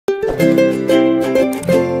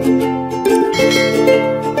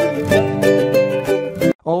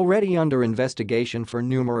Already under investigation for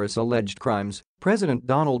numerous alleged crimes, President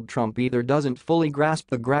Donald Trump either doesn't fully grasp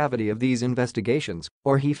the gravity of these investigations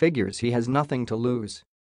or he figures he has nothing to lose.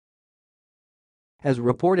 As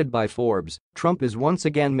reported by Forbes, Trump is once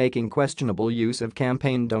again making questionable use of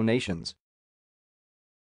campaign donations.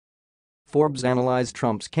 Forbes analyzed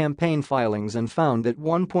Trump's campaign filings and found that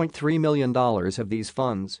 $1.3 million of these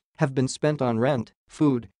funds have been spent on rent,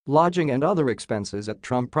 food, lodging and other expenses at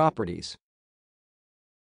Trump properties.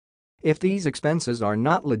 If these expenses are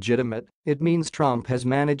not legitimate, it means Trump has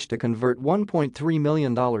managed to convert $1.3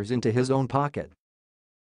 million into his own pocket.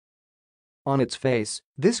 On its face,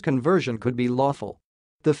 this conversion could be lawful.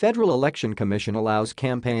 The Federal Election Commission allows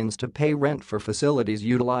campaigns to pay rent for facilities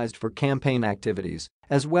utilized for campaign activities,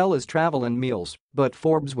 as well as travel and meals, but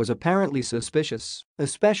Forbes was apparently suspicious,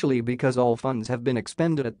 especially because all funds have been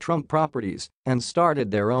expended at Trump properties, and started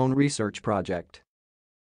their own research project.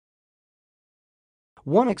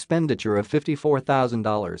 One expenditure of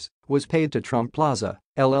 $54,000 was paid to Trump Plaza,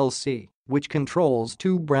 LLC, which controls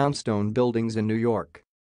two brownstone buildings in New York.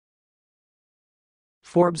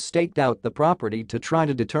 Forbes staked out the property to try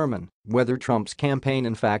to determine whether Trump's campaign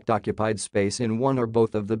in fact occupied space in one or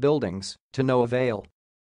both of the buildings, to no avail.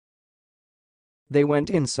 They went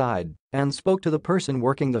inside and spoke to the person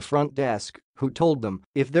working the front desk, who told them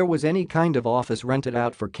if there was any kind of office rented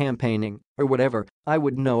out for campaigning or whatever, I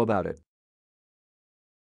would know about it.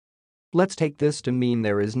 Let's take this to mean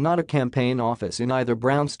there is not a campaign office in either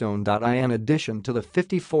brownstone. In addition to the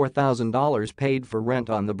 $54,000 paid for rent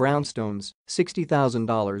on the brownstones,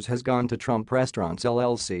 $60,000 has gone to Trump Restaurants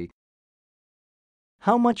LLC.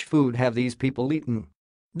 How much food have these people eaten?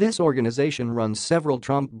 This organization runs several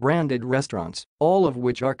Trump-branded restaurants, all of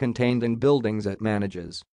which are contained in buildings it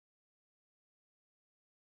manages.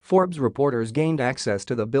 Forbes reporters gained access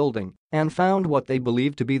to the building and found what they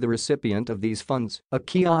believe to be the recipient of these funds, a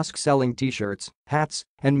kiosk selling t-shirts, hats,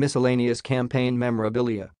 and miscellaneous campaign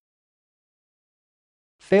memorabilia.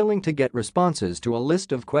 Failing to get responses to a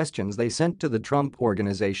list of questions they sent to the Trump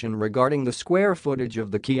Organization regarding the square footage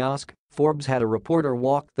of the kiosk, Forbes had a reporter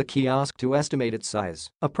walk the kiosk to estimate its size,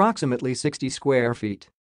 approximately 60 square feet.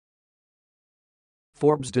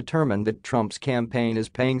 Forbes determined that Trump's campaign is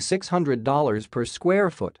paying $600 per square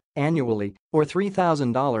foot annually or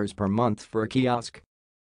 $3,000 per month for a kiosk.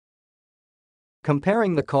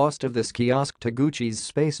 Comparing the cost of this kiosk to Gucci's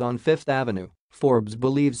space on Fifth Avenue, Forbes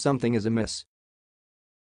believes something is amiss.